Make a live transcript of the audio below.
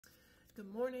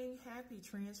Good morning. Happy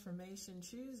Transformation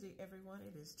Tuesday, everyone.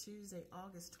 It is Tuesday,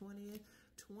 August 20th,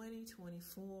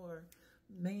 2024.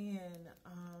 Man,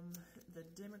 the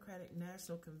Democratic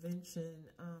National Convention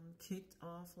kicked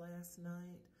off last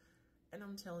night. And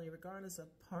I'm telling you, regardless of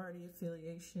party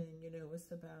affiliation,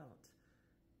 it's about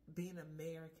being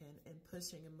American and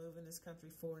pushing and moving this country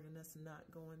forward and us not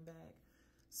going back.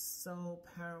 So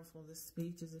powerful, the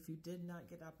speeches. If you did not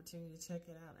get the opportunity to check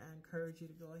it out, I encourage you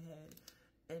to go ahead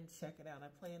and check it out. I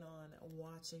plan on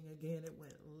watching again. It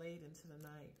went late into the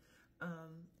night.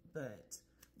 But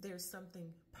there's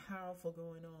something powerful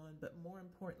going on. But more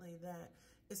importantly, that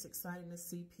it's exciting to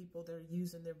see people that are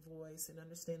using their voice and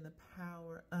understand the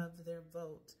power of their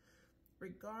vote.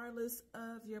 Regardless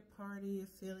of your party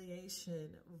affiliation,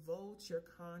 vote your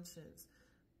conscience.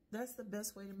 That's the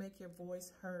best way to make your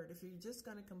voice heard. If you're just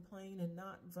going to complain and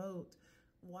not vote,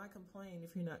 why complain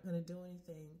if you're not going to do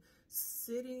anything?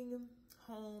 Sitting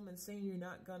home and saying you're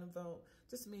not going to vote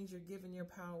just means you're giving your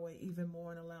power away even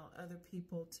more and allow other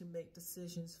people to make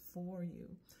decisions for you.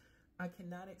 I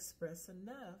cannot express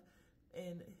enough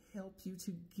and help you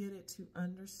to get it to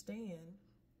understand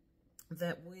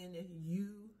that when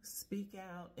you speak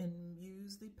out and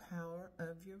use the power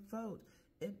of your vote,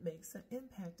 it makes an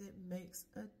impact. It makes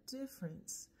a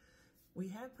difference. We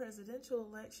have presidential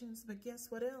elections, but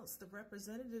guess what else? The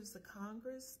representatives, the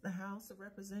Congress, the House of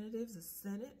Representatives, the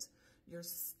Senate, your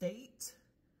state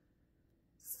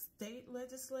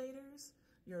legislators,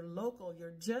 your local,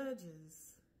 your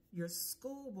judges, your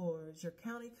school boards, your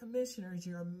county commissioners,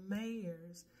 your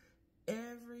mayors,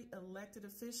 every elected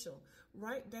official,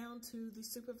 right down to the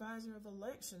supervisor of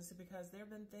elections, because there have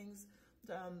been things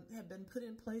have been put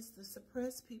in place to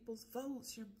suppress people's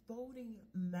votes. Your voting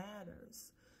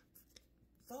matters.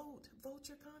 Vote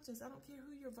your conscience. I don't care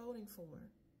who you're voting for.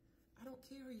 I don't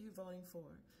care who you're voting for.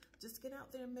 Just get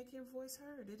out there and make your voice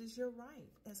heard. It is your right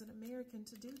as an American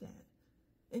to do that.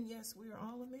 And yes, we are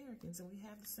all Americans and we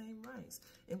have the same rights.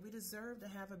 And we deserve to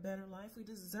have a better life. We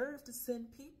deserve to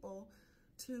send people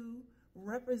to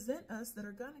represent us that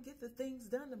are going to get the things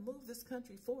done to move this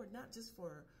country forward, not just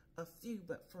for a few,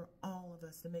 but for all of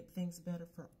us, to make things better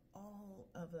for all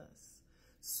of us.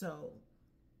 So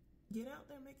get out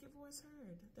there, make your voice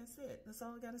heard. That's it. That's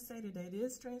all I got to say today. It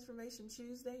is Transformation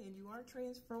Tuesday, and you are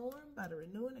transformed by the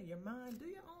renewing of your mind. Do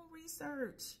your own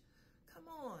research. Come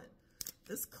on.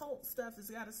 This cult stuff has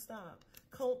got to stop.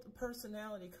 Cult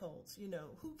personality cults,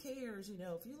 who cares,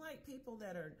 if you like people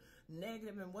that are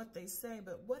negative in what they say,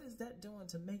 but what is that doing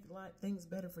to make things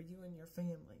better for you and your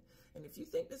family? And if you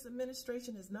think this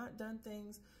administration has not done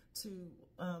things to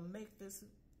make this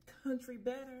country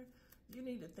better, you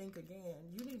need to think again.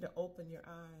 You need to open your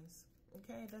eyes.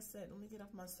 Okay, that's it. Let me get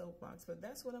off my soapbox. But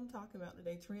that's what I'm talking about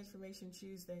today, Transformation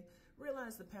Tuesday.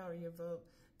 Realize the power of your vote.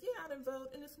 Get out and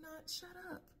vote. And if not, shut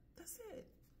up. That's it.